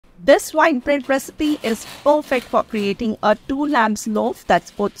This white bread recipe is perfect for creating a 2 lamps loaf that's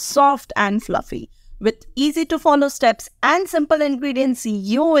both soft and fluffy. With easy to follow steps and simple ingredients,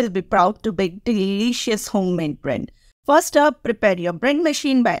 you will be proud to bake delicious homemade bread. First up, prepare your bread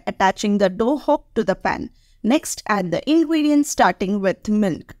machine by attaching the dough hook to the pan. Next, add the ingredients starting with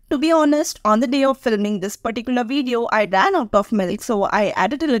milk. To be honest, on the day of filming this particular video, I ran out of milk, so I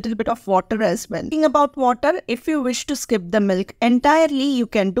added a little bit of water as well. Thinking about water, if you wish to skip the milk entirely, you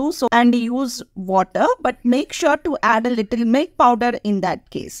can do so and use water, but make sure to add a little milk powder in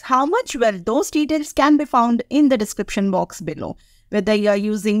that case. How much? Well, those details can be found in the description box below. Whether you are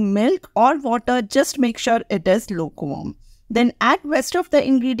using milk or water, just make sure it is lukewarm. Then add rest of the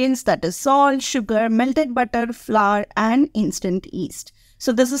ingredients, that is salt, sugar, melted butter, flour and instant yeast.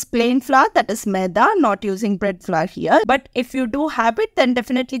 So this is plain flour, that is maida, not using bread flour here. But if you do have it, then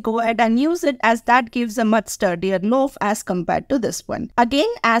definitely go ahead and use it, as that gives a much sturdier loaf as compared to this one. Again,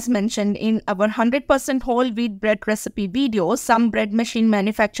 as mentioned in our 100% whole wheat bread recipe video, some bread machine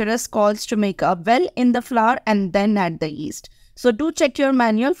manufacturers calls to make a well in the flour and then add the yeast. So do check your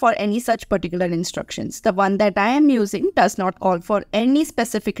manual for any such particular instructions. The one that I am using does not call for any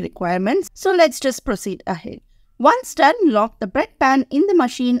specific requirements. So let's just proceed ahead. Once done, lock the bread pan in the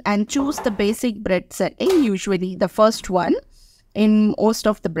machine and choose the basic bread setting, usually the first one in most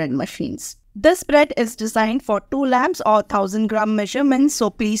of the bread machines. This bread is designed for 2 lamps or 1000-gram measurements, so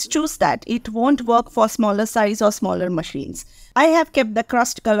please choose that. It won't work for smaller size or smaller machines. I have kept the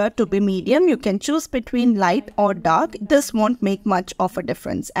crust color to be medium. You can choose between light or dark. This won't make much of a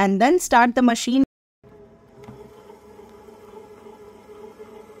difference. And then start the machine.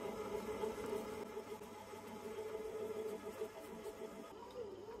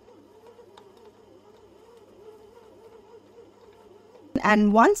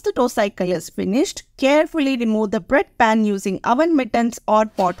 And once the dough cycle is finished, carefully remove the bread pan using oven mittens or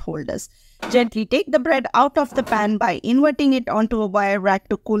pot holders. Gently take the bread out of the pan by inverting it onto a wire rack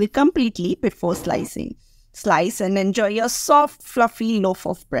to cool it completely before slicing. Slice and enjoy your soft, fluffy loaf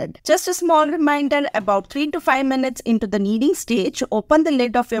of bread. Just a small reminder, about 3 to 5 minutes into the kneading stage, open the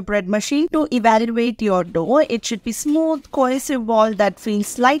lid of your bread machine to evaluate your dough. It should be smooth, cohesive ball that feels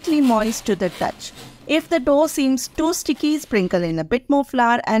slightly moist to the touch. If the dough seems too sticky, sprinkle in a bit more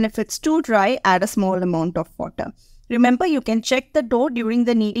flour, and if it's too dry, add a small amount of water. Remember, you can check the dough during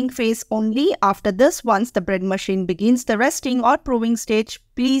the kneading phase only. After this, once the bread machine begins the resting or proving stage,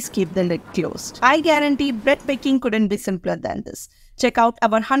 please keep the lid closed. I guarantee bread baking couldn't be simpler than this. Check out our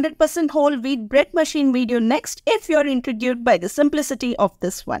 100% whole wheat bread machine video next if you're intrigued by the simplicity of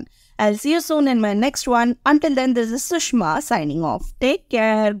this one. I'll see you soon in my next one. Until then, this is Sushma signing off. Take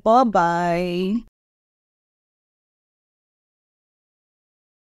care. Bye-bye.